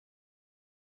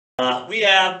We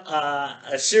have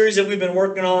a series that we've been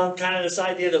working on, kind of this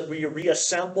idea that we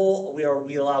reassemble, we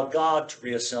allow God to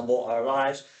reassemble our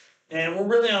lives. And we're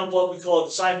really on what we call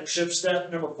discipleship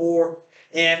step number 4.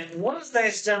 And one of the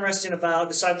things that's interesting about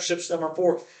discipleship step number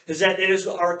 4 is that it is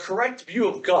our correct view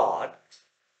of God,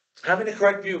 having a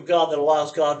correct view of God that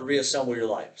allows God to reassemble your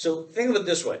life. So think of it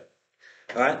this way,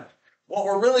 all right? What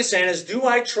we're really saying is, do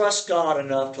I trust God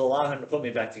enough to allow him to put me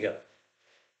back together?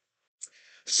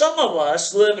 Some of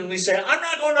us live and we say, I'm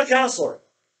not going to a counselor.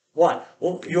 Why?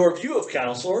 Well, your view of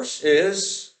counselors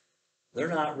is they're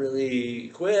not really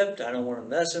equipped. I don't want them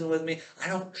messing with me. I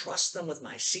don't trust them with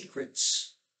my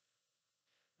secrets.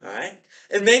 All right?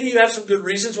 And maybe you have some good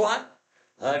reasons why.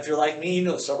 If you're like me, you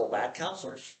know several bad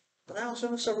counselors. But I also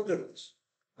know several good ones.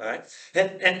 All right?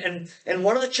 And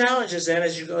one of the challenges then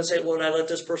is you go and say, well, I let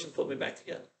this person put me back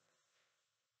together.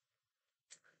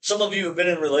 Some of you have been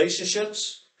in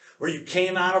relationships where you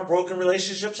came out of broken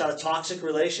relationships, out of toxic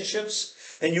relationships,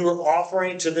 and you were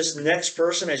offering to this next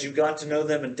person as you got to know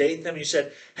them and date them. You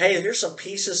said, hey, here's some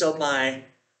pieces of my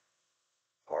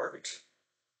heart.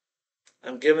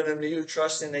 I'm giving them to you,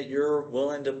 trusting that you're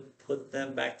willing to put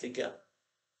them back together.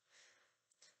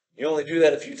 You only do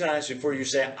that a few times before you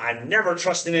say, I'm never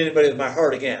trusting anybody with my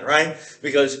heart again, right?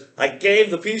 Because I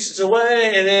gave the pieces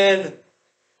away and then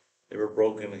they were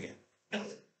broken again.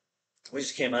 We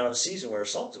just came out of a season where a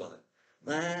song's about it.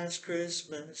 Last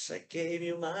Christmas, I gave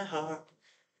you my heart.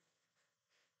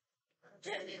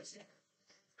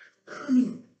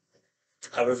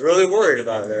 I was really worried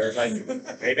about it there. Like,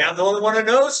 maybe I'm the only one who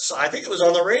knows. So I think it was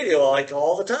on the radio like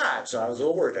all the time. So I was a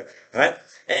little worried there. All right?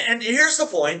 And here's the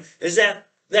point, is that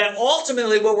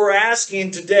ultimately what we're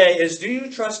asking today is, do you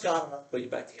trust God enough to put you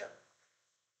back together?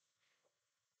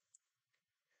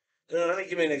 Let me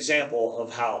give you an example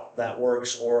of how that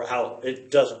works or how it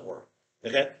doesn't work.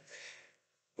 Okay?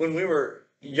 When we were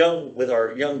young with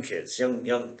our young kids, young,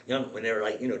 when they were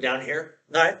like, down here,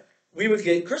 all right, we would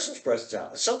get Christmas presents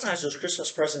out. Sometimes those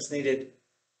Christmas presents needed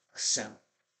a scent.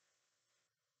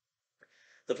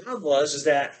 The problem is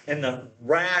that in the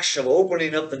rash of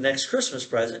opening up the next Christmas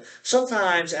present,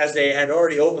 sometimes as they had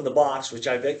already opened the box, which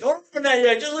I think, don't open that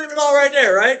yet, just leave it all right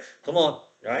there, right? Come on.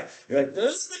 Right? You're like,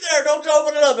 this is there, don't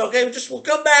open it up, okay? We'll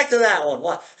come back to that one.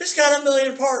 Why? It's got a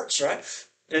million parts, right?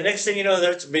 And the next thing you know,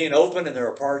 it's being opened and there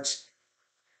are parts.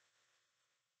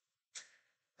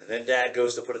 And then Dad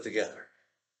goes to put it together.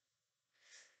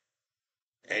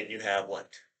 And you have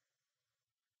what?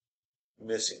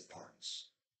 Missing parts.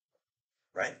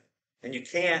 Right? And you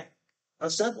can't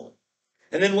assemble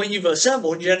it. And then when you've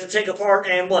assembled, you have to take apart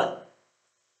and what?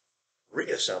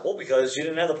 Reassemble, because you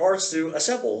didn't have the parts to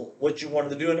assemble what you wanted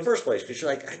to do in the first place. Because you're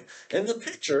like, in the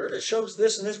picture, it shows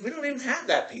this and this. We don't even have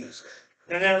that piece.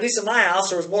 And then, at least in my house,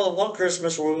 there was more than one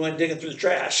Christmas where we went digging through the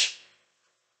trash.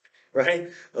 Right?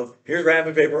 Here's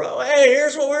wrapping paper. Oh, hey,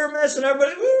 here's what we were missing.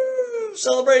 Everybody, woo!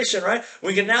 Celebration, right?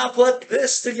 We can now put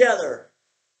this together.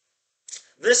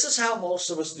 This is how most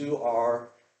of us do our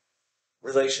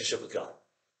relationship with God.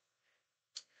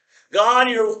 God,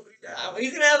 you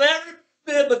can have every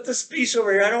bit but this piece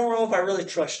over here. I don't know if I really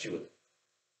trust you with it.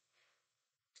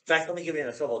 In fact, let me give you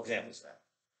a couple examples of that.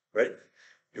 Right?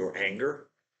 Your anger.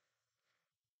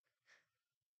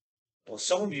 Well,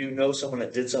 some of you know someone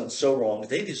that did something so wrong,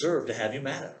 they deserve to have you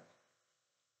mad at them.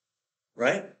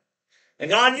 Right?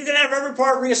 And God, you can have every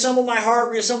part, reassemble my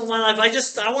heart, reassemble my life.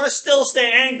 I want to still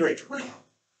stay angry.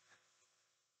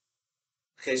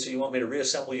 Okay, so you want me to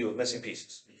reassemble you with missing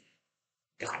pieces.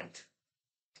 Got it.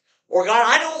 Or God,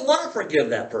 I don't want to forgive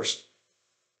that person.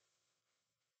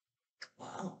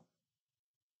 Wow.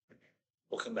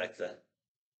 We'll come back to that.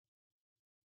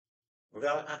 Or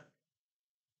God,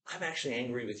 I'm actually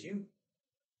angry with you.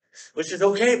 Which is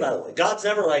okay, by the way. God's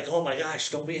never like, oh my gosh,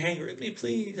 don't be angry with me,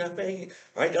 please. I'm begging.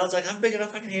 Right? God's like, I'm big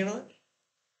enough, I can handle it.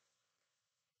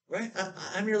 Right?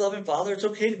 I'm your loving Father. It's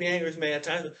okay to be angry with me at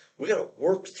times. We got to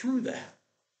work through that.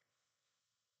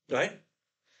 Right?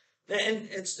 And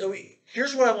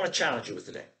here's what I want to challenge you with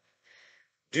today.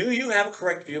 Do you have a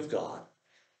correct view of God?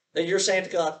 That you're saying to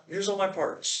God, here's all my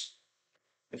parts.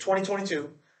 In 2022,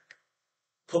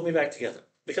 put me back together.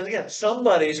 Because again,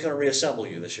 somebody's going to reassemble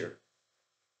you this year.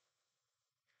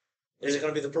 Is it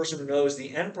going to be the person who knows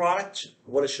the end product,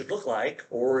 what it should look like,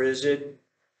 or is it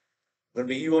going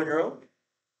to be you on your own?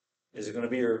 Is it going to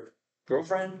be your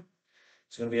girlfriend?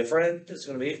 Is it going to be a friend? Is it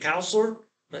going to be a counselor?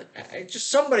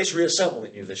 Just somebody's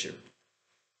reassembling you this year.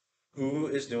 Who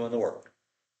is doing the work?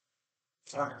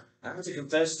 All right. I have to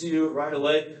confess to you right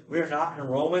away, we're not in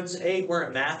Romans 8, we're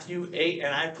in Matthew 8,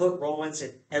 and I put Romans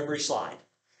in every slide.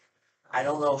 I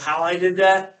don't know how I did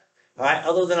that. All right,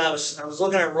 other than I was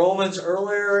looking at Romans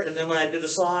earlier, and then when I did the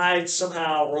slides,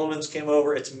 somehow Romans came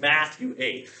over. It's Matthew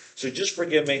 8. So just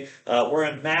forgive me. We're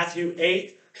in Matthew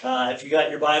 8. If you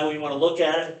got your Bible, you want to look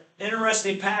at it.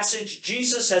 Interesting passage.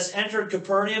 Jesus has entered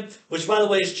Capernaum, which, by the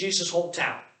way, is Jesus'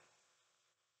 hometown.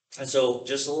 And so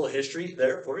just a little history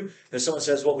there for you. If someone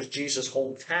says, what was Jesus'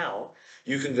 hometown?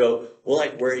 You can go, well,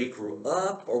 like where he grew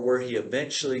up or where he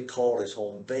eventually called his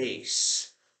home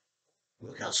base.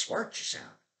 Look how smart you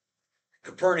sound.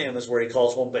 Capernaum is where he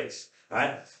calls home base. All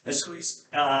right? And so he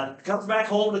comes back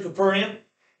home to Capernaum,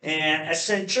 and a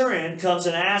centurion comes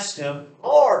and asks him,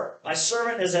 Lord, my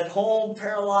servant is at home,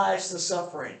 paralyzed and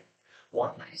suffering.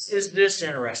 Why is this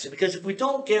interesting? Because if we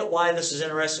don't get why this is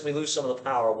interesting, we lose some of the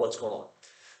power of what's going on.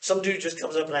 Some dude just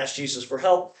comes up and asks Jesus for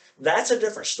help. That's a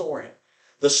different story.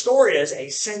 The story is a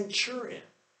centurion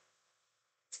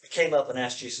came up and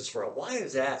asked Jesus for help. Why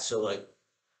is that so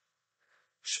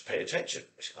should pay attention.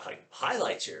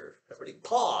 Highlights here. Everybody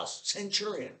pause.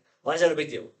 Centurion. Why is that a big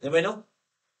deal? Anybody know?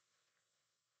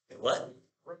 What?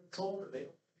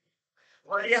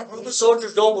 Well, yeah, Roman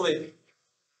soldiers don't believe.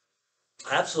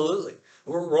 Absolutely.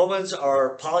 Romans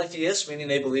are polytheists, meaning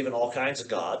they believe in all kinds of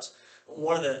gods.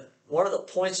 One of the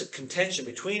points of contention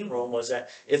between Rome was that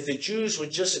if the Jews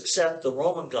would just accept the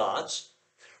Roman gods,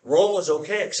 Rome was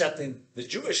okay accepting the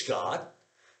Jewish God,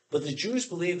 but the Jews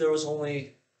believed there was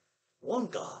only one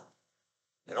God.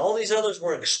 And all these others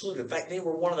were excluded. In fact, they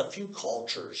were one of the few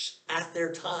cultures at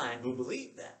their time who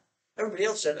believed that. Everybody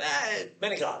else said,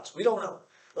 many gods. We don't know.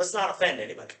 Let's not offend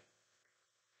anybody.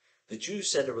 The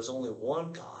Jews said there was only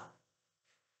one God.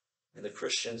 And the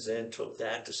Christians then took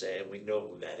that to say, we know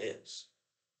who that is.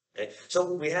 Okay?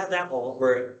 So we have that moment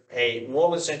where a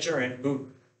Roman centurion who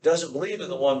doesn't believe in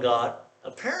the one God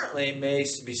apparently may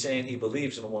be saying he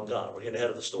believes in the one God. We're getting ahead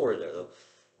of the story there, though.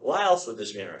 Why else would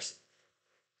this be interesting?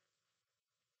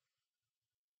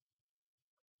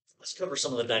 Let's cover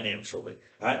some of the dynamics real quick.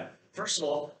 All right. First of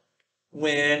all,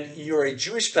 when you're a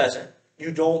Jewish peasant,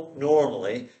 you don't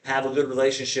normally have a good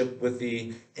relationship with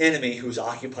the enemy who's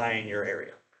occupying your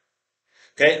area.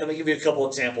 Okay, let me give you a couple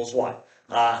examples why.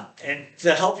 And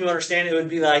to help you understand, it would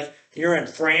be like you're in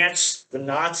France, the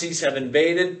Nazis have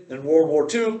invaded in World War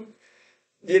II.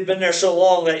 They've been there so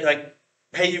long that,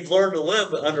 hey, you've learned to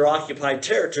live under occupied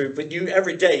territory, but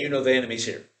every day you know the enemy's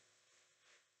here.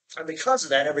 And because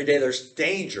of that, every day there's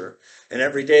danger, and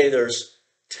every day there's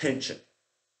tension.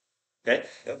 Okay?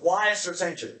 And why is there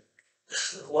tension?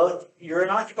 Well, you're in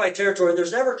occupied territory,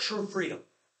 there's never true freedom.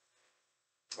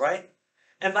 Right?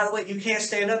 And by the way, you can't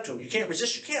stand up to them. You can't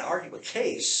resist. You can't argue a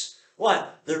case.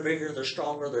 What? They're bigger, they're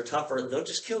stronger, they're tougher, they'll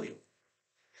just kill you.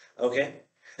 Okay?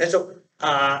 And so,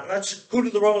 who do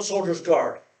the Roman soldiers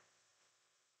guard?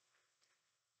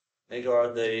 They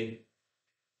guard the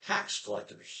tax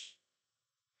collectors.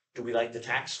 Do we like the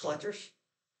tax collectors?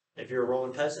 If you're a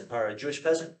Roman peasant or a Jewish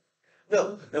peasant?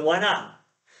 No. Then why not?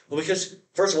 Well, because,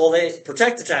 first of all, they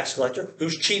protect the tax collector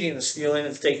who's cheating and stealing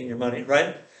and taking your money,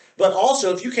 right? But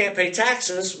also, if you can't pay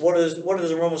taxes, what are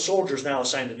the Roman soldiers now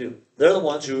assigned to do? They're the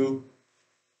ones who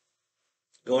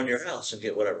go in your house and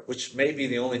get whatever, which may be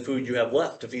the only food you have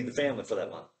left to feed the family for that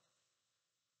month.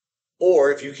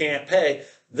 Or if you can't pay,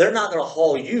 they're not going to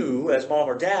haul you as mom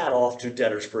or dad off to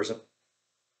debtor's prison,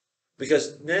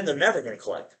 because then they're never going to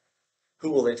collect.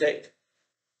 Who will they take?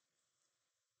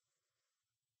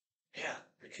 Yeah,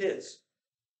 the kids.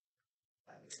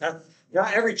 Now,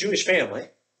 not every Jewish family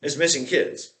is missing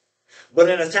kids. But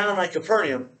in a town like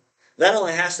Capernaum, that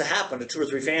only has to happen to 2 or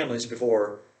 3 families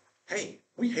before, hey,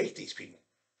 we hate these people.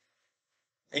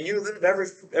 And you live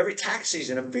every tax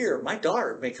season in fear. My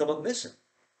daughter may come up missing.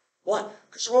 What?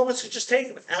 Because the Romans could just take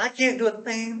them, and I can't do a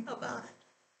thing about it.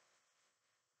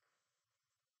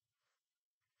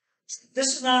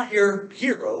 This is not your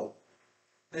hero,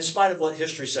 in spite of what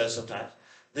history says sometimes.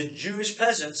 The Jewish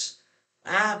peasants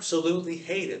absolutely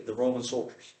hated the Roman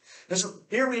soldiers. And so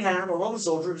here we have a Roman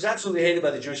soldier who's absolutely hated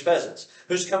by the Jewish peasants,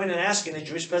 who's coming and asking a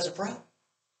Jewish peasant for help.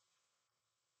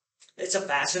 It's a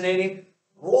fascinating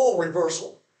role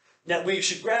reversal that we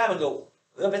should grab and go,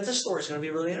 I bet this story is going to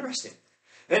be really interesting.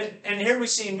 And here we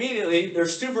see immediately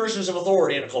there's 2 versions of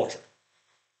authority in a culture.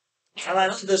 And I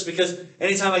love this because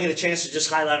anytime I get a chance to just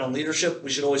highlight on leadership, we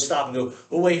should always stop and go,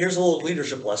 oh, wait, here's a little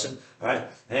leadership lesson. All right.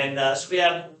 And so we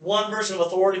have one version of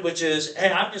authority, which is, hey,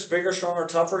 I'm just bigger, stronger,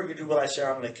 tougher. You do what I say,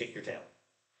 or I'm going to kick your tail.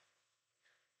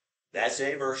 That's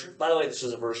a version. By the way, this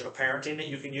is a version of parenting that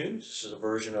you can use. This is a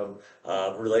version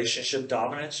of relationship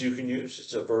dominance you can use.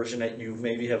 It's a version that you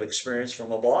maybe have experienced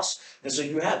from a boss. And so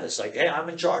you have this, like, hey, I'm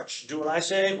in charge. Do what I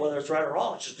say, whether it's right or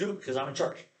wrong. Just do it because I'm in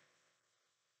charge.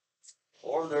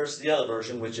 Or there's the other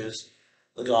version, which is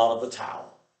the God of the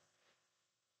towel.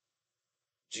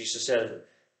 Jesus said,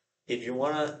 if you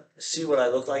want to see what I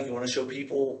look like, you want to show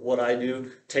people what I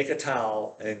do, take a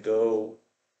towel and go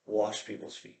wash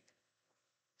people's feet.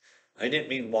 I didn't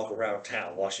mean walk around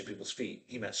town washing people's feet.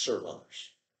 He meant serve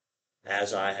others,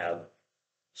 as I have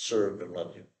served and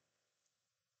loved you.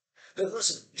 But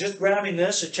listen, just grabbing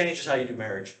this, it changes how you do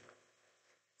marriage.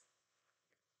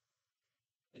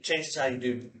 It changes how you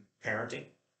do parenting.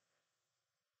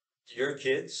 Your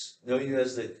kids know you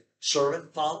as the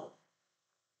servant father.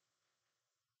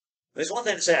 There's one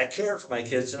thing to say I care for my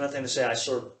kids, and another thing to say I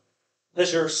serve them.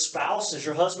 Does your spouse, does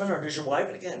your husband, or does your wife,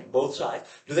 and again, both sides,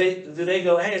 do they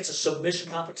go, hey, it's a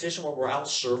submission competition where we're out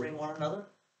serving one another?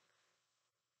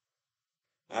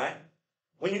 All right?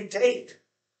 When you date,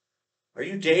 are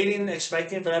you dating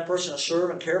expecting for that person to serve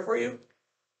and care for you?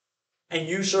 And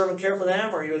you serve and care for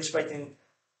them, or are you expecting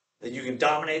that you can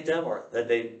dominate them or that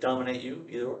they dominate you?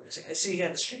 Either or. I see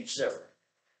again, this changes everything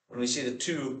when we see the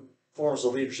two forms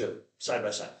of leadership side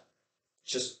by side.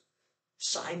 It's just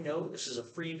side note, this is a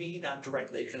freebie, not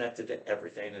directly connected to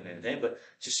everything and anything, but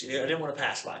just, I didn't want to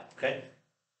pass by, okay?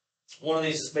 One of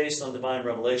these is based on divine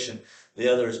revelation.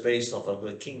 The other is based off of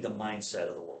the kingdom mindset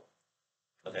of the world.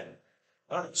 Okay?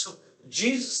 All right, so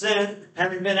Jesus then,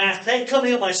 having been asked, hey, come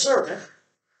here, my servant,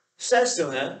 says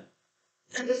to him,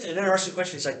 and this is an interesting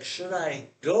question. He's like, should I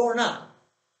go or not?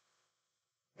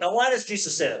 Now, why does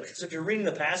Jesus say that? Because if you're reading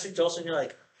the passage, all of a sudden you're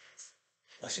like,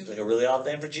 that seems like a really odd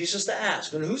thing for Jesus to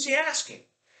ask. And who's he asking?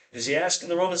 Is he asking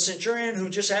the Roman centurion who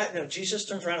just asked? No, Jesus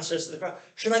turns around and says to the crowd,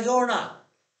 should I go or not?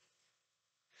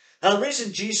 Now, the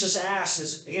reason Jesus asks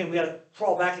is, again, we got to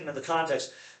crawl back into the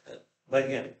context. But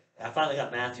again, I finally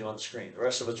got Matthew on the screen. The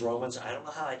rest of it's Romans. I don't know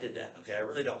how I did that. Okay, I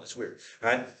really don't. It's weird. All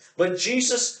right? But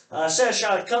Jesus says,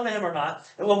 shall I come to him or not?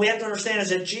 And what we have to understand is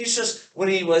that Jesus, when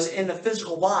he was in the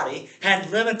physical body,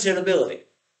 had limited ability.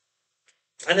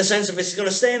 In the sense, if he's going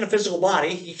to stay in the physical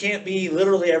body, he can't be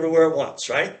literally everywhere at once,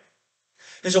 right?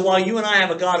 And so while you and I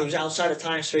have a God who's outside of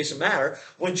time, space, and matter,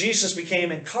 when Jesus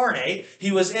became incarnate,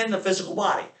 he was in the physical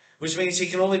body, which means he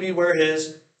can only be where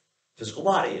his physical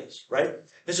body is, right?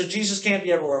 And so Jesus can't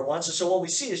be everywhere at once. And so what we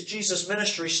see is Jesus'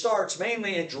 ministry starts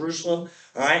mainly in Jerusalem,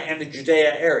 all right, and the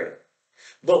Judea area.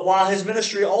 But while his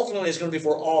ministry ultimately is going to be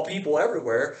for all people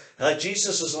everywhere,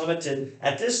 Jesus is limited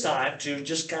at this time to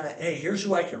just kind of, hey, here's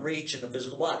who I can reach in the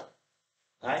physical body.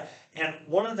 All right? And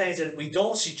one of the things that we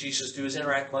don't see Jesus do is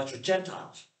interact much with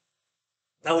Gentiles.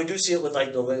 Now, we do see it with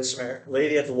like the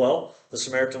lady at the well, the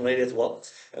Samaritan lady at the well.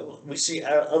 We see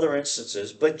other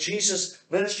instances. But Jesus'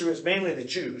 ministry was mainly the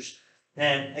Jews.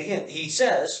 And again, he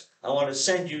says, I want to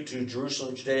send you to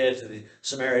Jerusalem, Judea, to the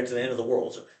Samaria, to the end of the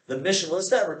world. So the mission was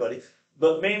to everybody,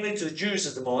 but mainly to the Jews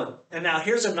at the moment. And now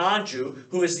here's a non-Jew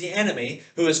who is the enemy,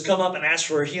 who has come up and asked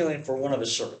for a healing for one of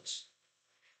his servants.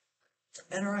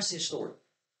 Interesting story.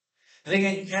 And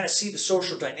again, you kind of see the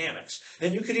social dynamics.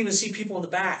 And you could even see people in the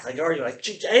back, like, are you like,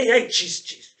 hey,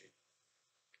 jeez.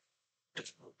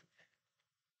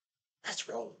 That's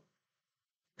wrong.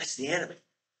 That's the enemy.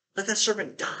 Let that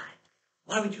servant die.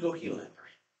 Why would you go heal him?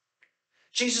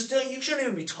 Jesus, you shouldn't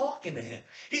even be talking to him.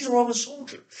 He's a Roman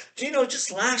soldier. Do you know,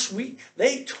 just last week,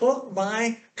 they took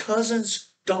my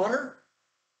cousin's daughter?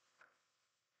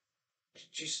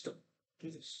 Jesus, don't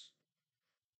do this.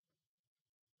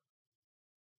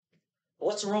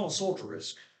 What's a Roman soldier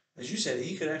risk? As you said,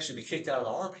 he could actually be kicked out of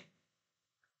the army,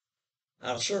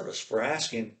 out of service, for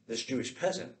asking this Jewish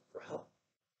peasant for help.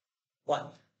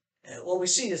 What we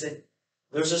see is that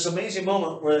there's this amazing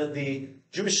moment where the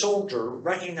Jewish soldier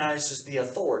recognizes the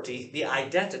authority, the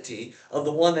identity of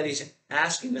the one that he's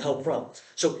asking to help from.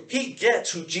 So he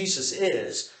gets who Jesus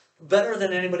is better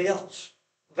than anybody else.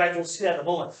 In fact, we'll see that in a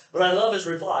moment. But I love his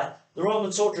reply. The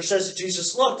Roman soldier says to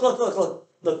Jesus, look.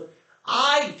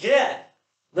 I get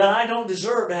that I don't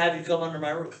deserve to have you come under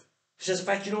my roof. He says, in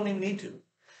fact, you don't even need to.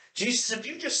 Jesus, if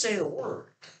you just say the word,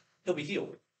 he'll be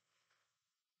healed.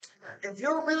 If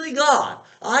you're really God,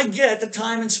 I get that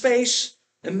time and space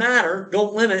and matter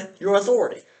don't limit your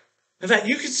authority. In fact,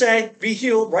 you could say, be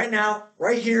healed right now,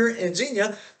 right here in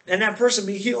Xenia, and that person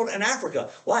be healed in Africa.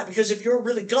 Why? Because if you're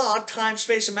really God, time,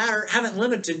 space, and matter haven't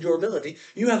limited your ability.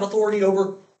 You have authority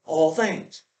over all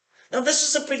things. Now, this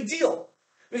is a big deal,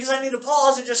 because I need to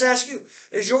pause and just ask you,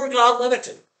 is your God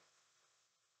limited?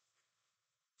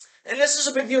 And this is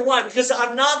a big deal. Why? Because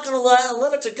I'm not going to let a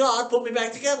limited God put me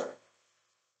back together.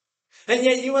 And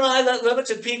yet you and I let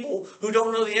limited people who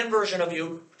don't know the inversion of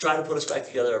you try to put us back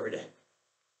together every day.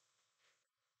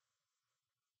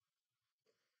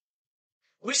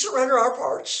 We surrender our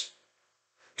parts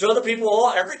to other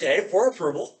people every day for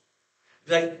approval.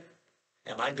 Like,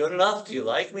 am I good enough? Do you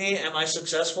like me? Am I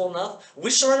successful enough?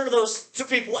 We surrender those to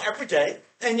people every day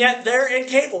And yet they're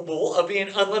incapable of being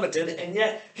unlimited. And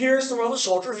yet here's the Roman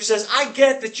soldier who says, I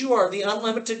get that you are the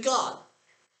unlimited God.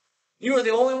 You are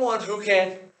the only one who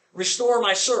can restore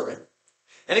my servant.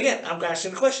 And again, I'm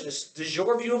asking the question, is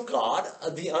your view of God,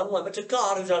 the unlimited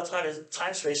God who's outside of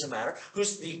time, space, and matter,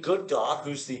 who's the good God,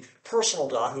 who's the personal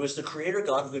God, who is the creator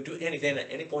God, who can do anything at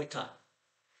any point in time?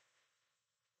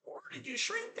 Or did you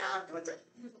shrink down to it?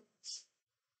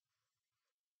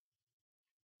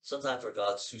 Sometimes our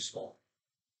God's too small.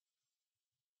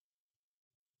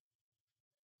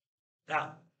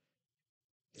 Now,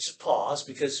 just pause,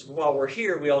 because while we're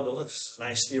here, we all go, this is a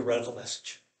nice theoretical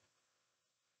message.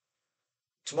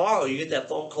 Tomorrow, you get that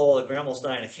phone call that grandma's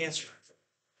dying of cancer.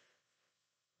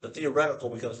 The theoretical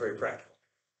becomes very practical.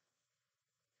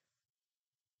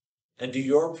 And do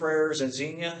your prayers in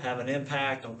Xenia have an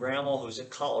impact on grandma who's in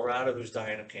Colorado who's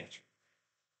dying of cancer?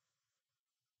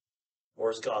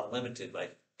 Or is God limited by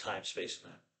time, space,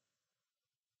 and matter?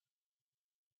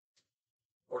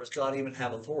 Or does God even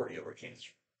have authority over cancer?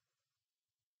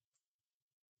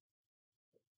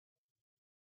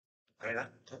 I mean, I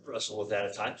wrestle with that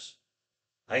at times.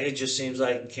 It just seems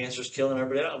like cancer's killing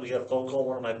everybody out. We got a phone call.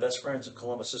 One of my best friends in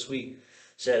Columbus this week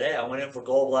said, hey, I went in for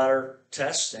gallbladder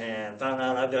tests and found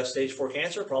out I've got stage 4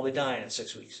 cancer, probably dying in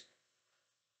 6 weeks.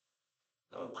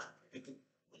 I went, what?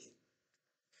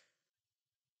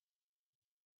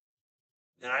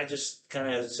 And I just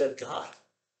kind of said, God,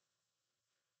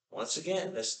 once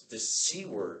again, this C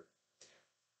word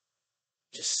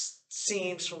just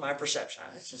seems, from my perception,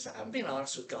 I'm being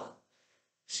honest with God,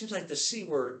 it seems like the C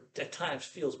word at times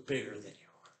feels bigger than you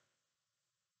are.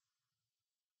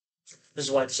 This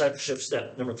is why discipleship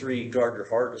step number 3, guard your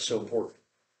heart, is so important.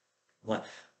 Why?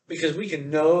 Because we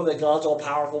can know that God's all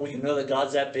powerful, we can know that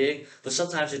God's that big, but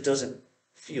sometimes it doesn't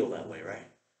feel that way, right?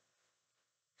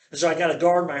 And so I got to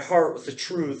guard my heart with the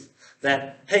truth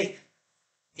that, hey,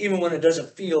 even when it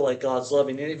doesn't feel like God's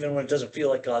loving, and even when it doesn't feel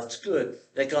like God's good,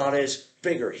 that God is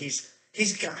bigger. He's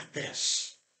got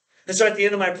this. And so at the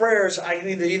end of my prayers, I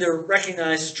need to either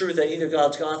recognize the truth that either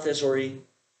God's got this or he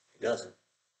doesn't.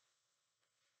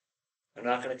 I'm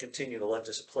not going to continue to let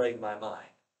this plague my mind.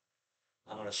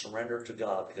 I'm going to surrender to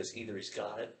God, because either he's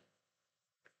got it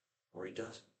or he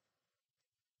doesn't.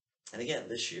 And again,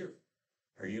 this year,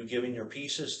 are you giving your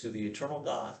pieces to the eternal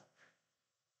God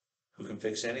who can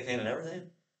fix anything and everything?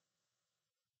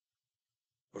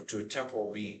 Or to a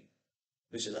temporal being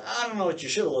who says, I don't know what you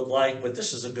should have looked like, but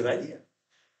this is a good idea?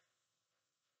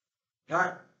 All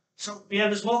right. So we have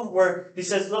this moment where he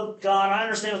says, look, God, I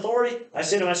understand authority. I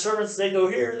say to my servants, they go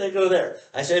here, they go there.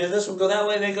 I say to this one, go that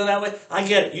way, they go that way. I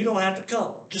get it. You don't have to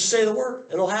come. Just say the word.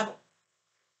 It'll happen.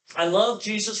 I love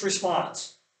Jesus'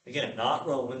 response. Again, not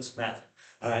Romans, Matthew.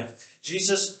 All right.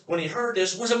 Jesus, when he heard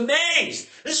this, was amazed.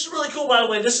 This is really cool, by the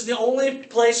way. This is the only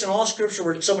place in all Scripture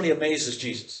where somebody amazes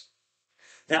Jesus.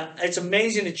 Now, it's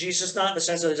amazing to Jesus, not in the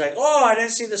sense that he's like, oh, I didn't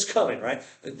see this coming, right?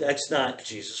 That's not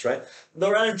Jesus, right?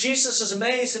 But rather, Jesus is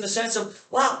amazed in the sense of,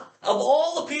 wow, of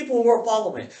all the people who are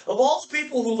following me, of all the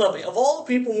people who love me, of all the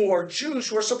people who are Jews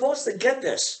who are supposed to get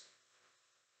this,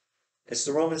 it's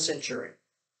the Roman centurion,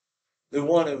 the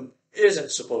one who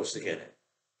isn't supposed to get it,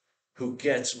 who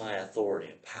gets my authority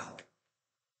and power.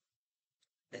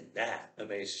 And that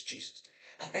amazes Jesus.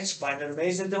 I just find it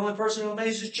amazing that the only person who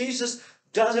amazes Jesus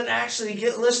doesn't actually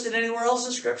get listed anywhere else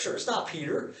in Scripture. It's not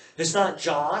Peter. It's not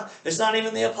John. It's not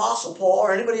even the Apostle Paul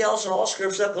or anybody else in all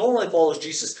Scripture that normally follows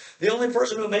Jesus. The only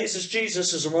person who amazes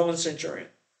Jesus is a Roman centurion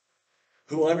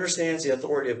who understands the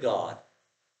authority of God,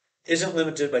 isn't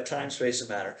limited by time, space, and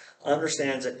matter,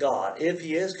 understands that God, if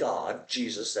he is God,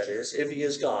 Jesus that is, if he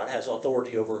is God, has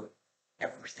authority over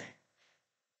everything.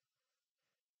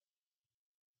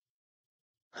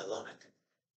 I love it.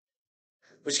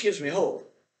 Which gives me hope.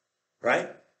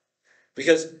 Right?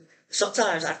 Because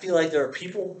sometimes I feel like there are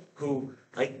people who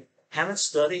haven't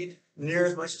studied near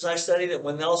as much as I studied, that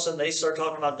when all of a sudden they start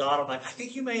talking about God, I'm like, I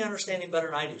think you may understand him better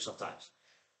than I do sometimes.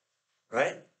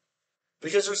 Right?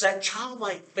 Because there's that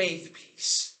childlike faith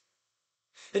piece.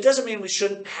 It doesn't mean we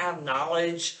shouldn't have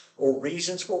knowledge or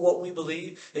reasons for what we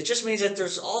believe. It just means that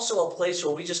there's also a place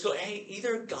where we just go, hey,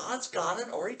 either God's got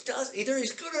it or he does. Either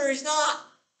he's good or he's not.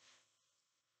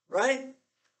 Right?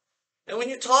 And when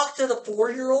you talk to the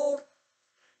 4-year-old,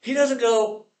 he doesn't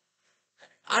go,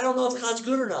 I don't know if God's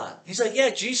good or not. He's like,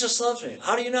 yeah, Jesus loves me.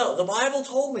 How do you know? The Bible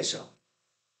told me so.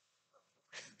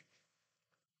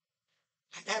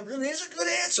 That really is a good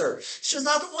answer. It's just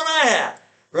not the one I had,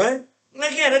 right? And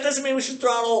again, it doesn't mean we should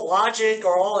throw out all logic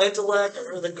or all intellect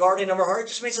or the guardian of our heart. It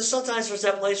just means that sometimes there's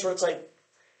that place where it's like,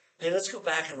 hey, let's go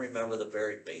back and remember the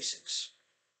very basics.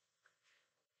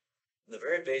 The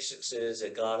very basics is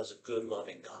that God is a good,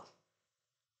 loving God.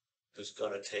 who's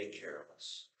going to take care of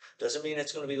us. Doesn't mean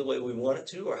it's going to be the way we want it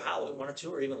to, or how we want it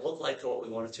to, or even look like what we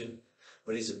want it to.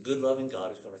 But he's a good, loving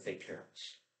God who's going to take care of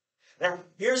us. Now,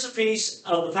 here's a piece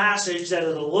of the passage that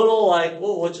is a little like,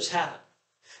 whoa, what just happened?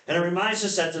 And it reminds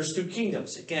us that there's two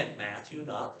kingdoms. Again, Matthew,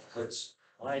 not Hurts.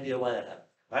 No idea why that happened.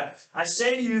 Right? I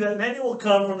say to you that many will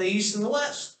come from the east and the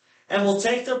west, and will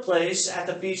take their place at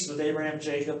the feast with Abraham,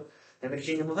 Jacob, and the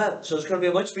kingdom of heaven. So there's going to be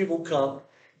a bunch of people who come,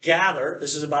 gather.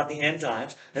 This is about the end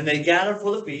times. And they gather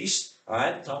for the feast. All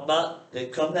right? Talking about they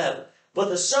come to heaven. But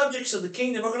the subjects of the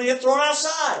kingdom are going to get thrown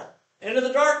outside into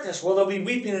the darkness, where they'll be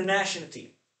weeping and gnashing of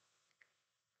teeth.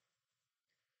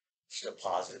 It's a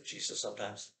positive Jesus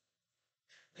sometimes.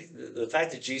 The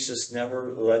fact that Jesus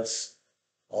never lets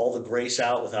all the grace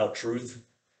out without truth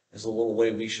is a little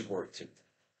way we should work too.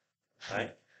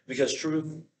 Right? Because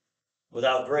truth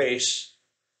without grace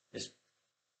is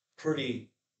pretty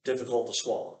difficult to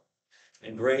swallow.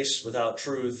 And grace without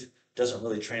truth doesn't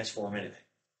really transform anything.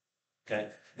 Okay?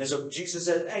 And so Jesus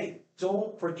said, hey,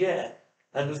 don't forget.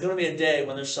 And there's going to be a day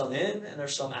when there's some in and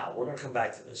there's some out. We're going to come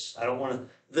back to this.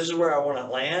 This is where I want to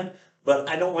land, but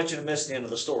I don't want you to miss the end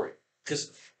of the story.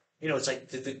 Because, it's like,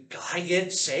 did the guy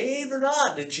get saved or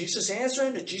not? Did Jesus answer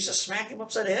him? Did Jesus smack him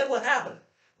upside the head? What happened?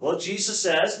 Well, Jesus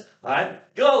says, all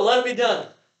right, go, let it be done,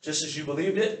 just as you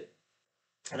believed it.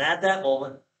 And at that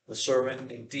moment, the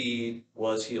servant indeed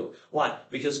was healed. Why?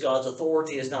 Because God's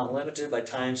authority is not limited by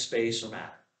time, space, or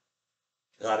matter.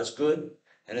 God is good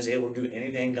and is able to do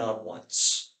anything God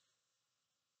wants.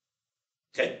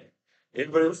 Okay?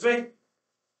 Everybody with me?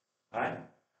 All right?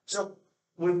 So,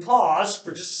 we pause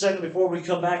for just a second before we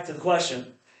come back to the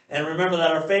question. And remember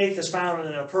that our faith is found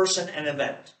in a person and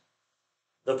event.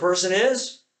 The person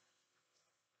is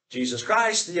Jesus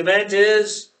Christ. The event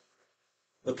is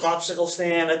the popsicle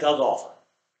stand at Golgotha.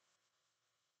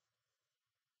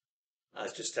 I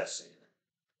was just testing.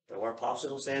 There weren't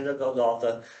popsicle stands at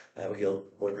Golgotha. Abigail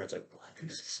boyfriend's like, all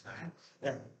right.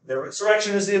 Yeah. The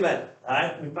resurrection is the event. All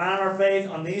right. We found our faith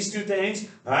on these two things.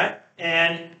 All right.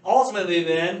 And ultimately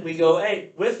then we go,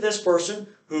 hey, with this person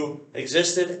who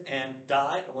existed and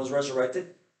died and was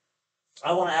resurrected,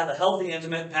 I want to have a healthy,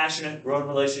 intimate, passionate, growing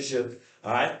relationship.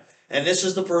 All right. And this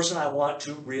is the person I want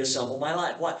to reassemble my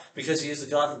life. Why? Because he is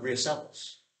the God who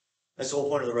reassembles. That's the whole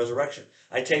point of the resurrection.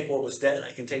 I take what was dead,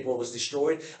 I can take what was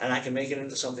destroyed, and I can make it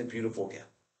into something beautiful again.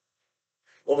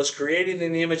 What was created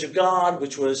in the image of God,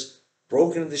 which was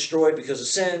broken and destroyed because of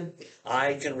sin,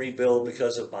 I can rebuild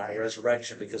because of my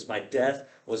resurrection, because my death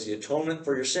was the atonement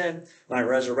for your sin. My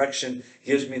resurrection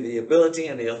gives me the ability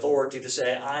and the authority to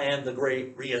say, I am the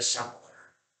great reassembler.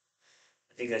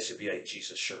 I think that should be a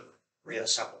Jesus shirt.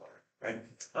 Reassembler, right?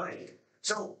 All right.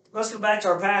 So let's go back to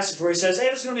our passage where he says, hey,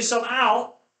 there's going to be some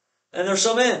out, and there's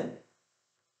some in.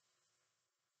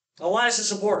 Now, why is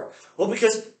this important? Well,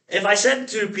 because if I said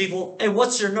to people, hey,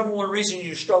 what's your number one reason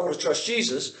you struggle to trust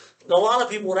Jesus? A lot of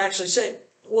people would actually say,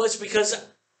 well, it's because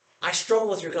I struggle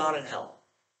with your God in hell.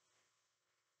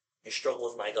 You struggle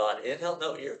with my God in hell?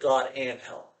 No, your God and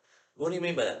hell. What do you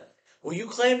mean by that? Well, you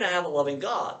claim to have a loving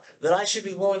God that I should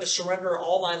be willing to surrender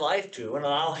all my life to and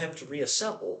allow him to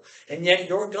reassemble. And yet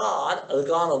your God, the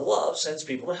God of love, sends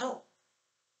people to hell.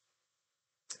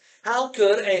 How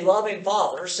could a loving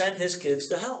father send his kids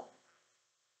to hell?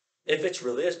 If it's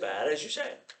really as bad as you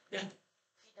say. Yeah.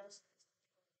 He does.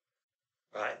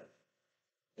 Right.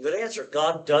 Good answer.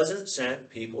 God doesn't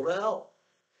send people to hell.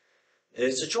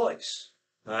 It's a choice.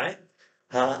 All right.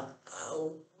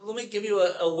 Let me give you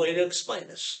a way to explain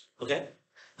this. Okay.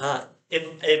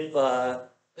 If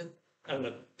I'm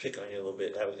going to pick on you a little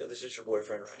bit. This is your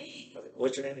boyfriend, right? Okay.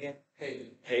 What's your name again? Hayden.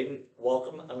 Hayden,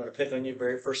 welcome. I'm going to pick on you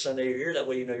very first Sunday you're here. That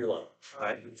way you know you're loved. All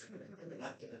right.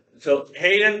 So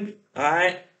Hayden, all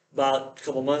right, about a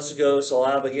couple months ago, so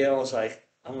Abigail was like,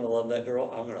 I'm going to love that girl.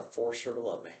 I'm going to force her to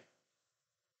love me.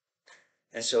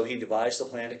 And so he devised the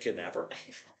plan to kidnap her.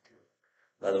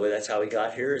 By the way, that's how he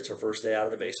got here. It's her first day out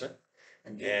of the basement.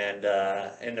 And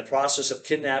in the process of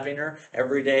kidnapping her,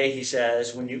 every day he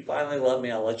says, when you finally love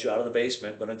me, I'll let you out of the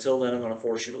basement. But until then, I'm going to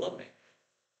force you to love me.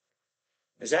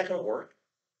 Is that going to work?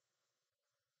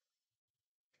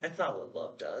 That's not what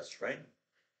love does, right?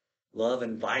 Love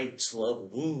invites, love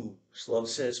woos. Love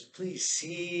says, please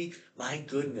see my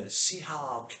goodness. See how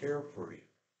I'll care for you.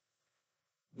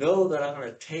 Know that I'm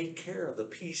going to take care of the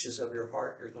pieces of your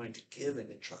heart you're going to give and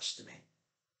entrust to me.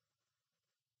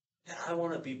 And I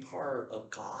want to be part of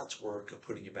God's work of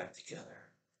putting you back together.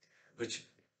 Which,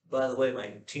 by the way,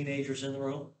 my teenagers in the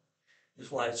room, this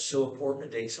is why it's so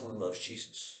important to date someone who loves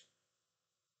Jesus.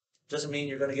 Doesn't mean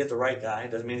you're going to get the right guy.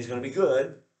 Doesn't mean he's going to be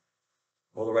good.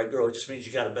 Or the right girl. It just means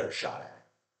you got a better shot at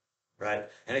it. Right?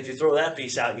 And if you throw that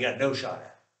piece out, you got no shot at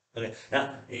it. Okay.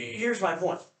 Now, here's my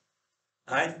point.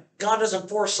 All right? God doesn't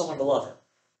force someone to love him.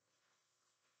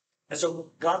 And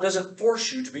so God doesn't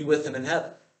force you to be with him in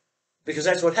heaven. Because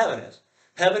that's what heaven is.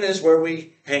 Heaven is where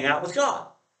we hang out with God.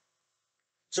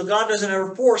 So God doesn't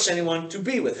ever force anyone to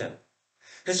be with him.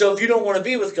 And so if you don't want to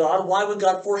be with God, why would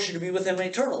God force you to be with him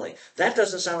eternally? That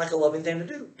doesn't sound like a loving thing to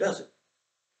do, does it?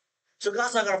 So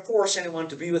God's not going to force anyone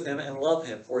to be with him and love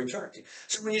him for eternity.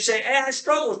 So when you say, hey, I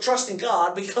struggle with trusting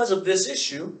God because of this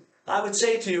issue, I would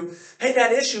say to you, hey,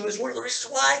 that issue is one of the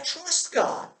reasons why I trust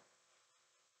God.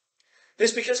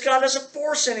 It's because God doesn't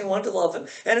force anyone to love him.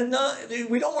 And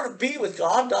we don't want to be with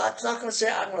God. God's not going to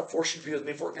say, I'm going to force you to be with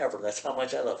me forever. That's how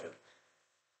much I love him.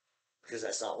 Because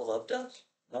that's not what love does.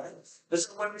 Right? This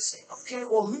is when we say, okay,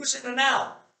 well, who's in and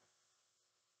out?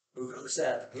 Who's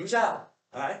that? Who's out?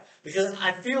 All right? Because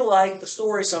I feel like the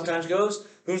story sometimes goes,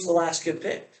 who's the last kid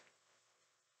picked?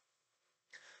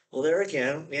 Well, there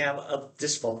again, we have a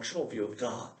dysfunctional view of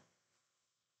God.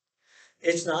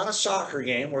 It's not a soccer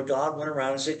game where God went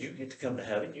around and said, you get to come to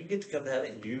heaven, you get to come to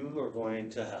heaven, you are going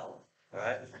to hell. All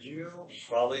right? You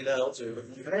probably to hell too.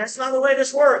 But that's not the way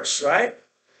this works, right?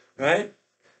 Right?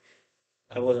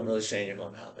 I wasn't really saying you're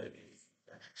going to hell, baby.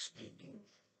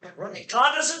 Right.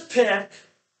 God doesn't pick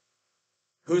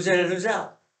who's in and who's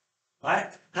out. Right?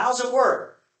 How does it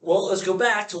work? Well, let's go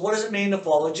back to what does it mean to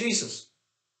follow Jesus?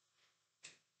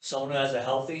 Someone who has a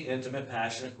healthy, intimate,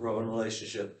 passionate, growing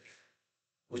relationship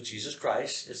with Jesus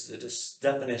Christ is the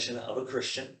definition of a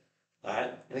Christian. All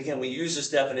right? And again, we use this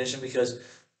definition because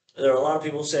there are a lot of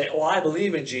people who say, oh, I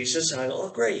believe in Jesus. And I go, oh,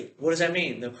 great. What does that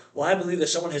mean? Well, I believe that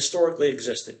someone historically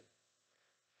existed.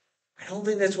 I don't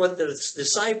think that's what the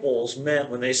disciples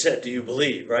meant when they said, do you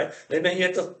believe, right? They meant you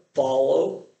have to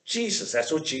follow Jesus.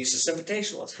 That's what Jesus'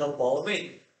 invitation was. Come follow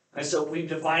me. And so we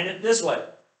define it this way.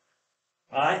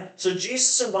 All right? So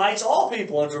Jesus invites all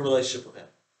people into a relationship with him.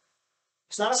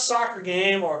 It's not a soccer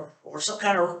game or some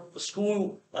kind of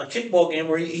school kickball game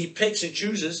where he picks and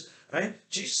chooses, right?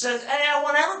 Jesus says, hey, I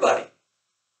want everybody.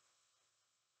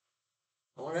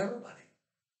 I want everybody.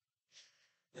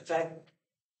 In fact,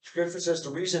 Scripture says the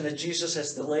reason that Jesus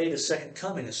has delayed his second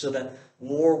coming is so that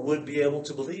more would be able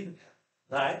to believe in him,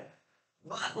 right?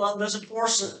 But love doesn't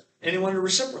force anyone to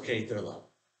reciprocate their love.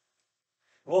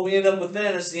 What we end up with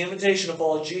then is the invitation to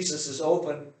follow Jesus is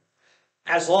open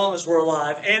as long as we're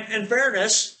alive. And in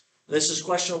fairness, this is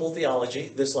questionable theology,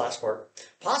 this last part,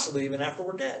 possibly even after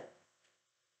we're dead.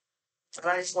 And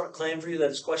I just want to claim for you that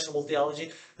it's questionable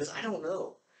theology because I don't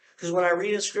know. Because when I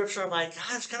read in Scripture, I'm like,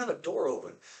 God, it's kind of a door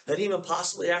open. That even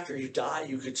possibly after you die,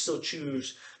 you could still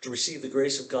choose to receive the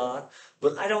grace of God.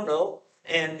 But I don't know.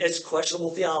 And it's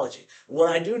questionable theology. What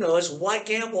I do know is why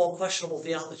gamble on questionable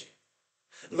theology?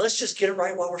 Let's just get it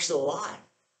right while we're still alive.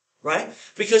 Right?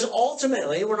 Because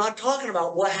ultimately, we're not talking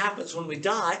about what happens when we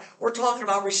die. We're talking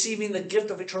about receiving the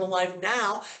gift of eternal life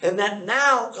now. And that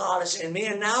now God is in me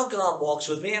and now God walks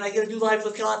with me and I get to do life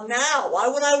with God now. Why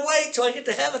would I wait till I get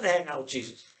to heaven to hang out with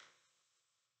Jesus?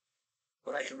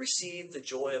 But I can receive the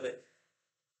joy of it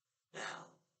now.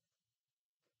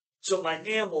 So my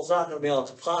gamble's not going to be on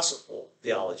possible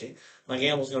theology. My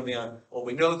gamble's going to be on what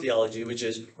we know theology, which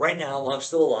is right now, while I'm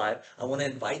still alive, I want to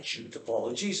invite you to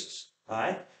follow Jesus. All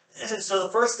right? And so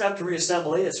the first step to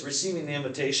reassembly is receiving the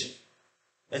invitation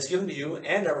that's given to you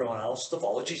and everyone else to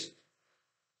follow Jesus.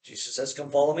 Jesus says, come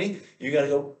follow me. You got to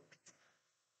go,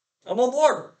 I'm on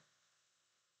board.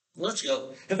 Let's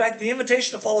go. In fact, the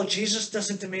invitation to follow Jesus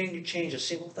doesn't demand you change a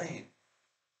single thing.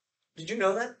 Did you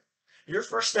know that? Your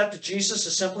first step to Jesus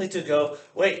is simply to go,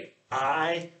 wait,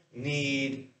 I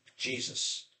need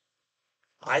Jesus.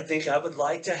 I think I would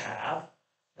like to have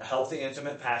a healthy,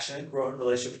 intimate, passionate, growing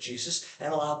relationship with Jesus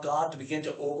and allow God to begin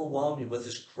to overwhelm you with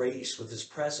his grace, with his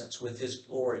presence, with his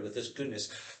glory, with his goodness,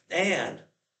 and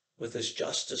with his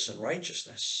justice and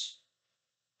righteousness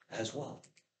as well.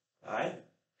 All right?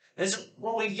 And so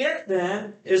what we get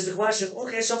then is the question,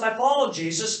 okay, so if I follow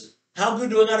Jesus, how good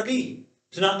do I got to be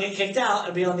to not get kicked out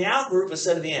and be on the out group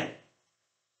instead of the in?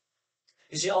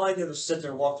 You see, all I did was sit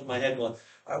there and walk through my head going,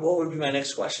 all right, what would be my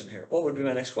next question here? What would be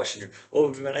my next question here? What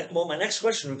would be my next? Well, my next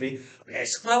question would be, okay,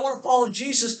 so if I want to follow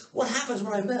Jesus, what happens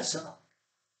when I mess up?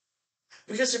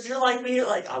 Because if you're like me, you're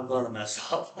like, I'm going to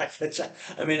mess up.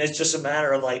 It's just a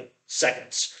matter of like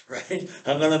seconds, right?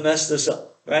 I'm going to mess this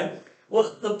up, right?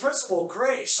 Well, the principle of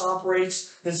grace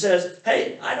operates and says,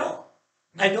 hey, I don't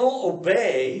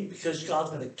obey because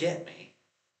God's going to get me.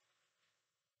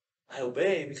 I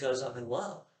obey because I'm in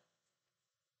love.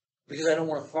 Because I don't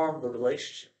want to harm the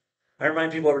relationship. I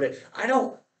remind people every day, I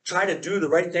don't try to do the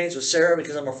right things with Sarah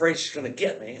because I'm afraid she's going to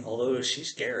get me, although she's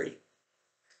scary.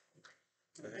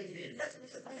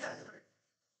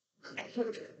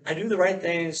 I do the right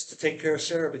things to take care of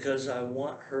Sarah because I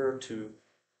want her to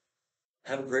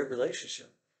have a great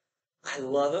relationship. I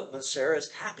love it when Sarah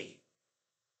is happy.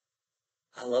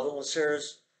 I love it when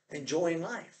Sarah's enjoying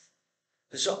life.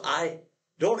 And so I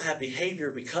don't have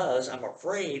behavior because I'm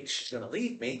afraid she's going to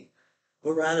leave me,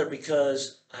 but rather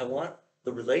because I want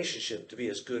the relationship to be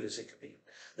as good as it can be.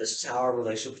 This is how our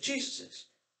relationship with Jesus is.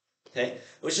 Okay,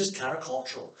 which is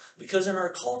countercultural because in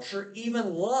our culture,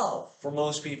 even love for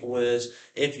most people is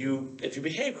if you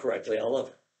behave correctly, I'll love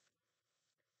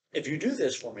you. If you do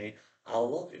this for me, I'll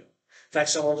love you. In fact,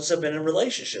 some of us have been in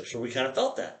relationships where we kind of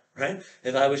felt that, right?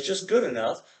 If I was just good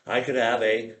enough, I could have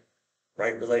a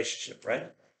right relationship,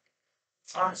 right?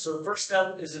 All right, so the first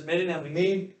step is admitting that we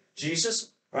need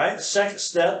Jesus, right? The second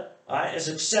step, all right, is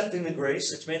accepting the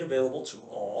grace that's made available to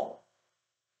all.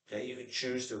 Okay, you can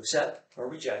choose to accept or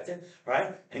reject it,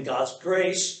 right? And God's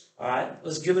grace, all right,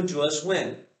 was given to us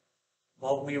when?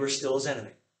 While we were still his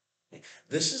enemy.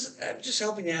 This is just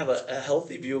helping you have a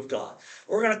healthy view of God.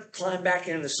 We're going to climb back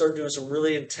in and start doing some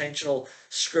really intentional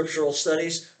scriptural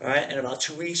studies, all right, in about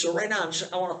 2 weeks. So right now,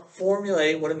 I want to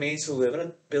formulate what it means to live in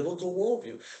a biblical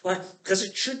worldview. Why? Because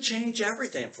it should change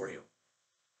everything for you. It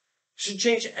should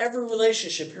change every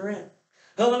relationship you're in.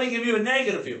 Now, let me give you a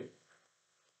negative view.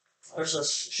 There's a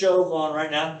show going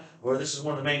right now where this is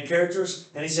one of the main characters,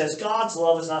 and he says, God's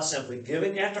love is not simply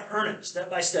given. You have to earn it. Step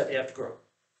by step, you have to grow.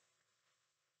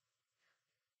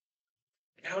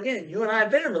 Now, again, you and I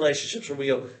have been in relationships where we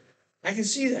go, I can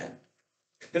see that.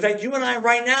 In fact, you and I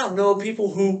right now know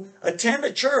people who attend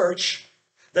a church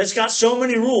that's got so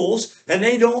many rules, and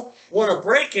they don't want to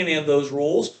break any of those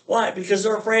rules. Why? Because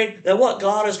they're afraid that what?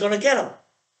 God is going to get them.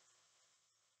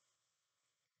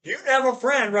 You have a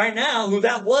friend right now who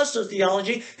that was their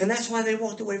theology, and that's why they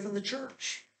walked away from the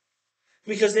church.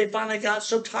 Because they finally got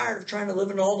so tired of trying to live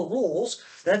into all the rules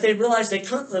that they realized they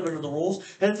couldn't live into the rules,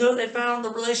 and so they found the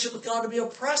relationship with God to be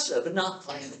oppressive and not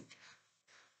pleasant.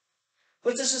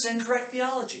 But this is incorrect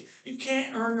theology. You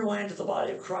can't earn your way into the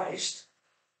body of Christ.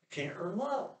 You can't earn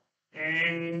love.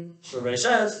 And survey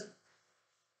says,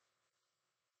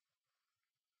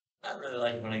 I really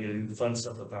like when I get to do the fun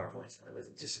stuff with PowerPoint.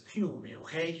 Just humor me,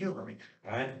 okay? Humor me,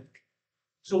 all right?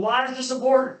 So why is this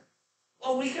important?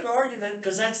 Well, we could argue that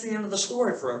because that's the end of the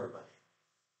story for everybody.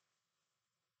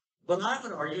 But I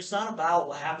would argue it's not about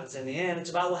what happens in the end.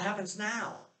 It's about what happens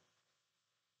now.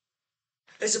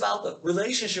 It's about the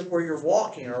relationship where you're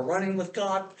walking or running with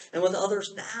God and with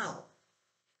others now.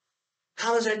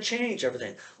 How does that change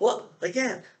everything? Well,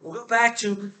 again, we'll go back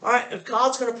to, all right, if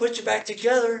God's going to put you back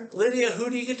together, Lydia, who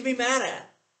do you get to be mad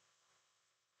at?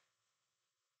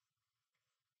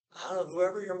 I don't know,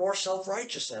 whoever you're more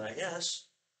self-righteous than, I guess.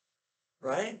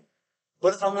 Right?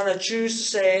 But if I'm going to choose to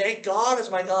say, hey, God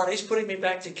is my God, he's putting me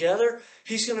back together,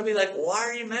 he's going to be like, why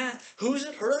are you mad? Who's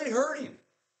it really hurting?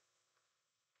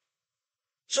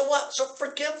 So what? So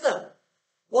forgive them.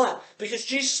 Why? Because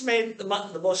Jesus made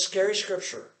the most scary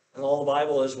scripture in all the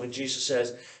Bible is when Jesus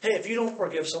says, hey, if you don't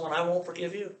forgive someone, I won't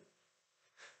forgive you.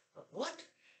 What?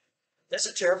 That's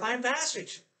a terrifying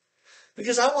passage.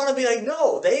 Because I want to be like,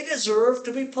 no, they deserve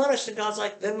to be punished. And God's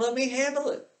like, then let me handle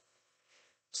it.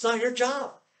 It's not your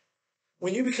job.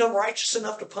 When you become righteous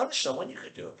enough to punish someone, you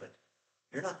can do it, but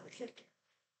you're not going to get there.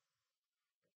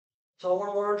 So I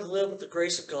want to learn to live with the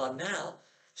grace of God now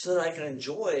so that I can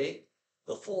enjoy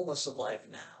the fullness of life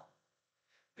now.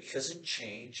 Because it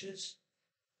changes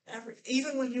everything.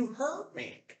 Even when you hurt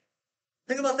me.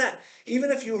 Think about that.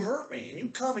 Even if you hurt me and you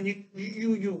come and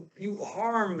you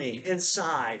harm me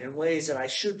inside in ways that I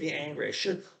should be angry, I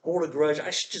should hold a grudge, I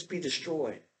should just be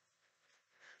destroyed.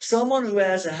 Someone who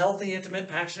has a healthy, intimate,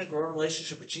 passionate, growing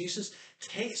relationship with Jesus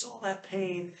takes all that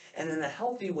pain and in a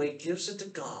healthy way gives it to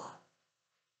God.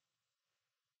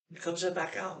 He comes it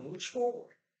back out and moves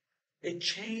forward. It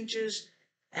changes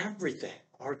everything.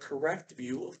 Our correct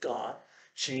view of God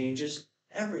changes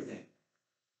everything.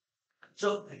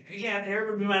 So, again, here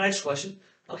would be my next question.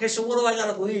 Okay, so what do I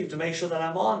got to believe to make sure that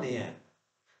I'm on the end?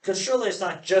 Because surely it's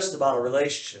not just about a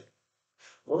relationship.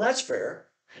 Well, that's fair.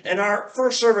 In our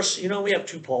first service, we have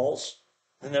two Pauls,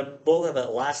 and they both have a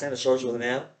last name that starts with an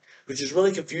M, which is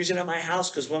really confusing at my house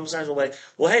because one times we'll be like,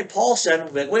 well, hey, Paul said, and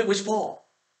we'll be like, wait, which Paul?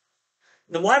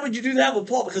 Then why would you do that with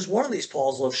Paul? Because one of these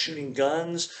Pauls loves shooting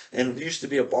guns and used to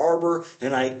be a barber,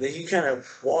 and he kind of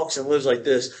walks and lives like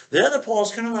this. The other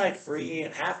Paul's kind of like free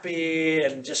and happy,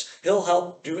 and just he'll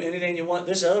help do anything you want.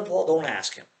 This other Paul, don't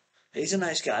ask him. He's a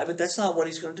nice guy, but that's not what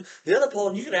he's going to do. The other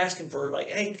Paul, you could ask him for like,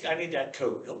 hey, I need that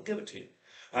coat. He'll give it to you.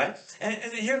 All right? And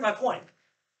here's my point.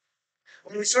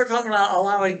 When we start talking about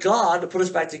allowing God to put us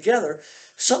back together,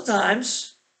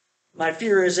 sometimes my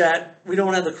fear is that we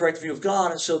don't have the correct view of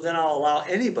God, and so then I'll allow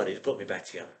anybody to put me back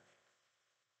together.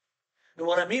 And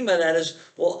what I mean by that is,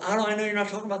 well, how do I know you're not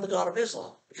talking about the God of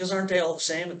Islam? Because aren't they all the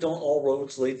same, and don't all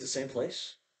roads lead to the same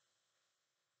place?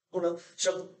 Well, no.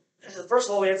 So, first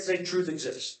of all, we have to say truth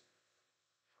exists.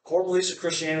 Core beliefs of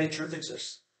Christianity, truth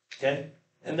exists. Okay?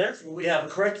 And therefore, we have a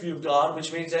correct view of God,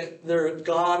 which means that the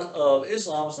God of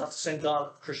Islam is not the same God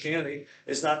of Christianity,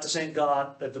 is not the same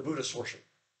God that the Buddhists worship.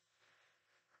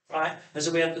 Right? And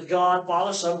so we have the God,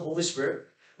 Father, Son, Holy Spirit.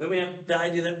 Then we have the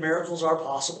idea that miracles are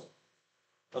possible.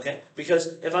 Okay?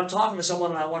 Because if I'm talking to someone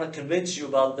and I want to convince you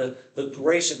about the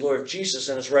grace and glory of Jesus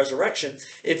and his resurrection,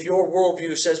 if your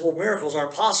worldview says, well, miracles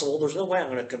aren't possible, there's no way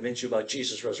I'm going to convince you about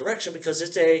Jesus' resurrection because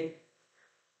it's a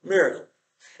miracle.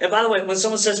 And by the way, when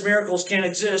someone says miracles can't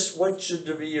exist, what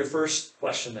should be your first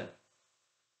question then?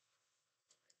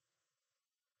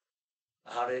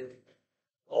 How did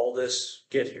all this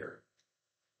get here?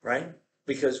 Right?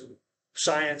 Because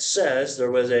science says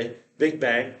there was a Big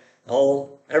Bang,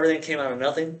 everything came out of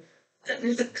nothing.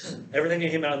 Everything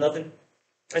came out of nothing.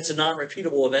 It's a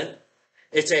non-repeatable event.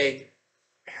 It's a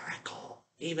miracle,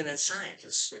 even in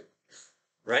science.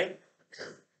 Right?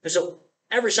 And so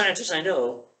every scientist I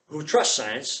know who trusts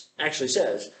science actually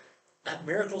says that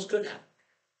miracles could happen.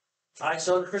 All right,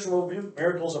 so in the Christian worldview,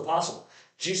 miracles are possible.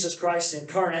 Jesus Christ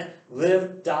incarnate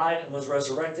lived, died, and was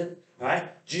resurrected. All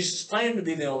right, Jesus claimed to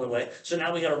be the only way. So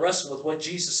now we got to wrestle with what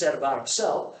Jesus said about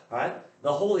himself. All right,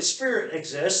 the Holy Spirit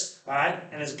exists. All right,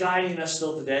 and is guiding us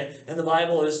still today. And the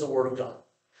Bible is the Word of God.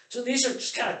 So these are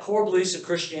just kind of core beliefs of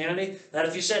Christianity that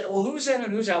if you said, well, who's in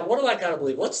and who's out? What do I got to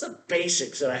believe? What's the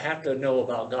basics that I have to know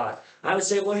about God? I would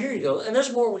say, well, here you go. And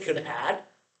there's more we could add,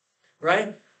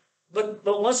 right? But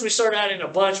once we start adding a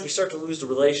bunch, we start to lose the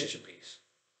relationship piece,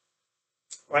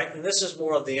 right? And this is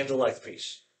more of the intellect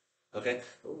piece, okay?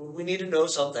 We need to know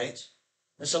some things,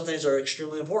 and some things are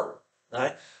extremely important, all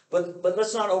right? But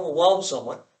let's not overwhelm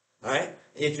someone, all right?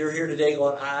 If you're here today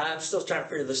going, I'm still trying to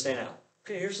figure this thing out.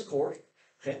 Okay, here's the core,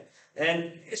 okay?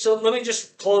 And so let me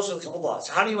just close with a couple thoughts.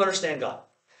 How do you understand God?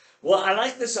 Well, I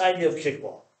like this idea of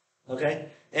kickball, okay?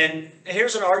 And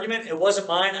here's an argument. It wasn't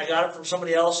mine. I got it from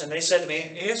somebody else, and they said to me,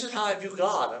 here's how I view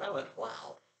God. And I went,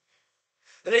 wow.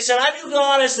 And they said, I view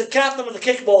God as the captain of the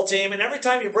kickball team, and every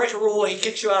time you break a rule, he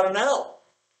kicks you out of hell.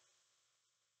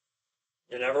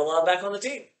 You're never allowed back on the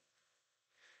team.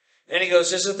 And he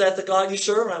goes, isn't that the God you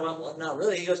serve? And I went, well, not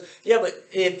really. He goes, yeah, but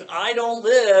if I don't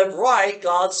live right,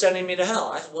 God's sending me to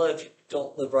hell. I said, well, if you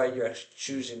don't live right, you're actually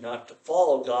choosing not to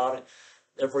follow God.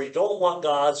 Therefore, you don't want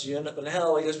God, so you end up in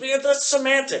hell. He goes, but yeah, that's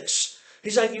semantics.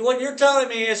 He's like, what you're telling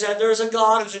me is that there's a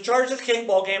God who's in charge of the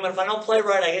kickball game, and if I don't play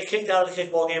right, I get kicked out of the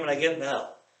kickball game and I get into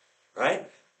hell. Right?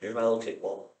 Here's my little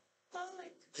kickball.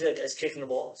 See that guy's kicking the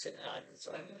ball? I said,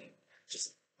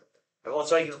 just every once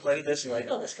in a while you can play this, and you're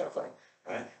like, oh, that's kind of funny.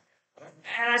 Right?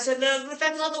 And I said, no, but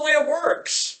that's not the way it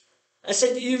works. I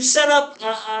said, you've set up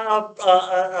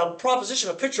a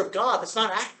proposition, a picture of God that's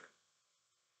not accurate.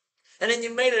 And then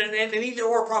you made it an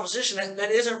either-or proposition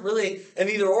that isn't really an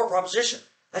either-or proposition.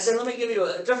 I said, let me give you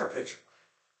a different picture.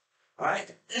 All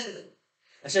right?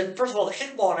 I said, first of all, the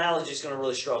kickball analogy is going to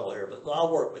really struggle here, but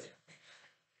I'll work with you.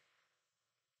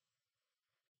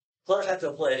 Players have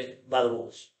to play by the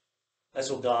rules.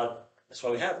 That's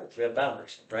why we have rules. We have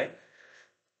boundaries, right?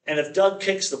 And if Doug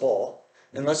kicks the ball,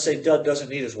 and let's say Doug doesn't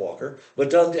need his walker, but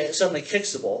Doug suddenly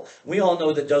kicks the ball, we all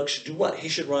know that Doug should do what? He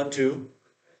should run to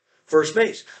first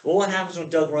base. Well, what happens when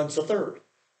Doug runs to third?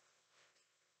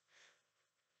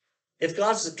 If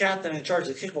God's the captain in charge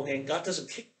of the kickball game, God doesn't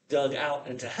kick Doug out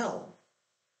into hell.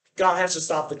 God has to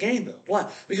stop the game, though.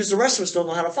 Why? Because the rest of us don't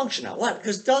know how to function now. Why?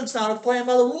 Because Doug's not playing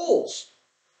by the rules.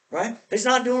 Right? He's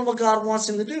not doing what God wants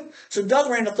him to do. So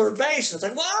Doug ran to third base, and it's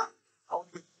like, what?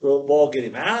 Throw the ball, get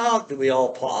him out. Do we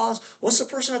all pause? What's the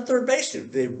person at third base do? Do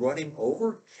they run him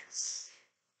over? Yes.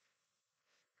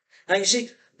 Now, you see,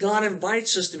 God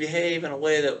invites us to behave in a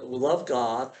way that we love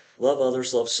God, love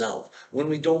others, love self. When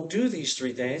we don't do these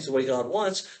three things the way God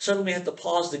wants, suddenly we have to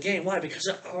pause the game. Why? Because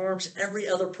it harms every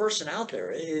other person out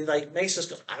there. It makes us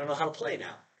go, I don't know how to play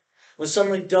now. When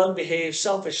suddenly Doug behaves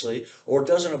selfishly or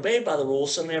doesn't obey by the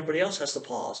rules, suddenly everybody else has to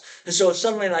pause. And so it's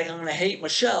suddenly like, I'm going to hate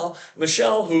Michelle.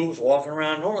 Michelle, who's walking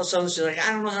around normal, suddenly she's like,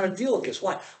 I don't know how to deal with this.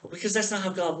 Why? Well, because that's not how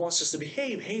God wants us to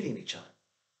behave, hating each other.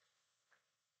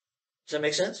 Does that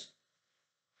make sense?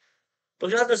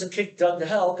 But God doesn't kick Doug to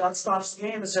hell. God stops the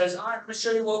game and says, all right, let me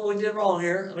show you what we did wrong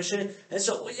here. Let me show you. And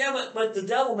so, yeah, but the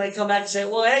devil may come back and say,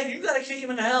 well, hey, you got to kick him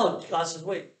into hell. And God says,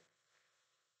 wait,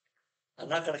 I'm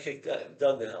not going to kick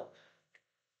Doug to hell.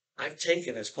 I've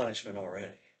taken his punishment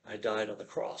already. I died on the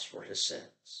cross for his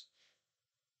sins.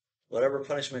 Whatever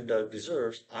punishment Doug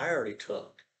deserves, I already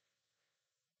took.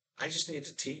 I just need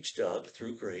to teach Doug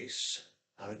through grace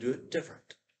how to do it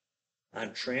different.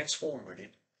 I'm transforming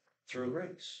him through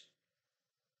grace.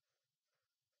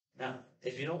 Now,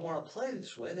 if you don't want to play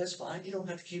this way, that's fine. You don't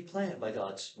have to keep playing by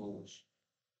God's rules.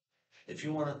 If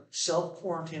you want to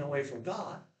self-quarantine away from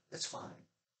God, that's fine.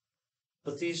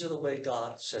 But these are the way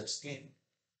God sets the game.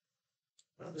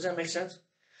 Well, does that make sense?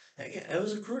 Again, it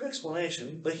was a crude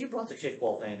explanation, but he brought the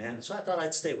kickball thing in, so I thought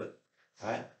I'd stay with it. All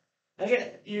right?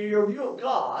 Again, your view of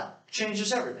God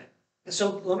changes everything. And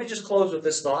so let me just close with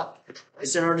this thought.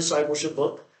 It's in our discipleship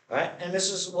book, all right? And this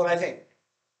is what I think.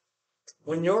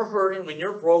 When you're hurting, when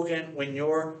you're broken, when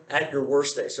you're at your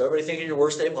worst day, so everybody think of your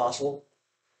worst day possible.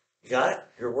 You got it?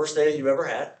 Your worst day you've ever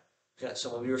had. You got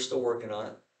some of you are still working on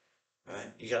it. All right?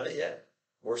 You got it yet?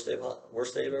 Worst day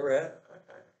you've ever had?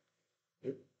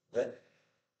 All right.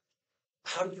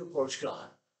 How do you approach God?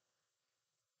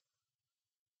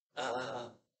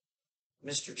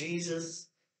 Mr. Jesus,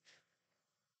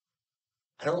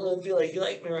 I don't really feel like you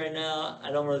like me right now.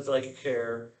 I don't really feel like you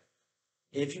care.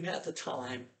 If you have the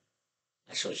time,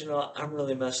 I just want you to know I'm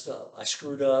really messed up. I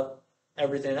screwed up.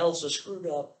 Everything else is screwed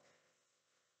up.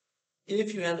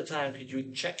 If you have the time, could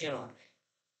you check in on me?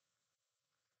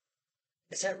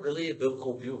 Is that really a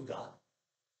biblical view of God?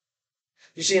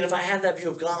 You see, and if I had that view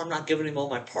of God, I'm not giving him all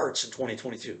my parts in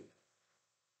 2022.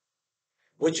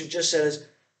 What you just said is,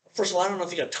 first of all, I don't know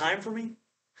if you got time for me.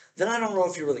 Then I don't know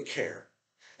if you really care.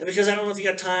 And because I don't know if you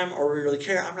got time or really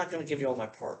care, I'm not going to give you all my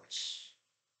parts.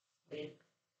 I'm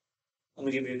going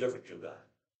to give you a different view of God.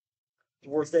 The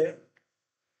worst day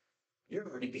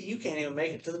ever. You can't even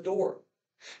make it to the door.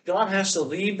 God has to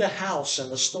leave the house in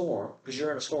the storm, because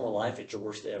you're in a storm of life, it's your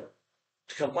worst day ever,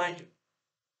 to come find you.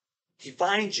 He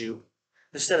finds you,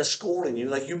 instead of scolding you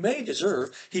like you may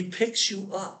deserve, he picks you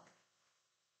up,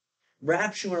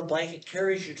 wraps you in a blanket,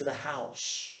 carries you to the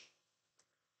house.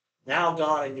 Now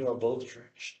God and you are both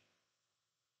drenched.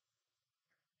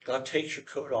 God takes your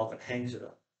coat off and hangs it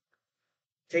up.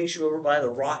 Takes you over by the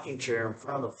rocking chair in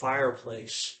front of the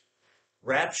fireplace,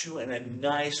 wraps you in a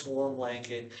nice warm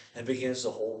blanket, and begins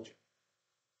to hold you.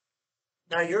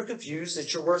 Now you're confused.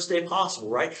 It's your worst day possible,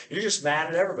 right? You're just mad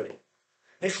at everybody,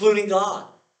 including God,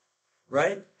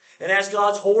 right? And as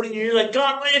God's holding you, you're like,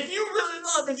 God, if you really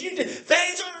love, if you did,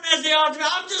 things aren't as they ought to be,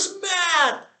 I'm just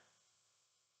mad.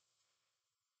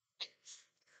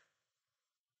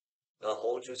 God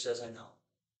holds you and says, I know.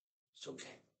 It's okay.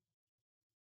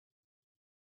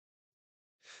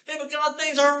 Hey, but God,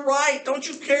 things aren't right. Don't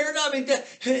you care? I mean,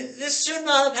 this should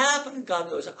not have happened. God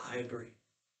goes, I agree.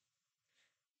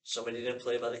 Somebody didn't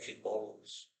play by the kickball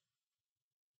rules.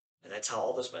 And that's how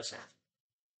all this mess happened.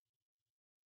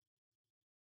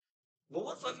 But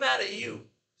what if I'm mad at you?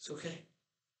 It's okay.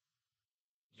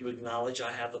 You acknowledge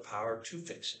I have the power to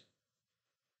fix it.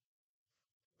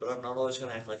 But I'm not always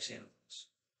going to act like Santa Claus.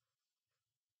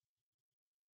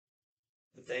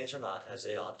 And things are not as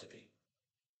they ought to be.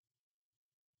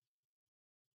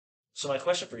 So my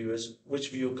question for you is, which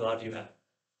view of God do you have?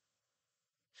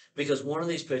 Because one of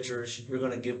these pictures, you're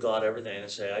going to give God everything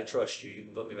and say, I trust you. You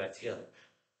can put me back together.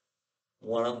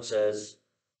 One of them says,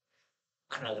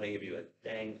 I'm not going to give you a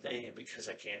dang thing because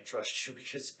I can't trust you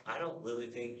because I don't really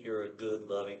think you're a good,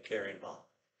 loving, caring mom.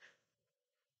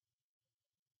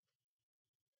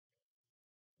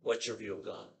 What's your view of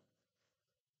God?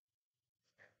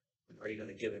 Are you going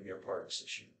to give him your parts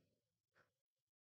this year?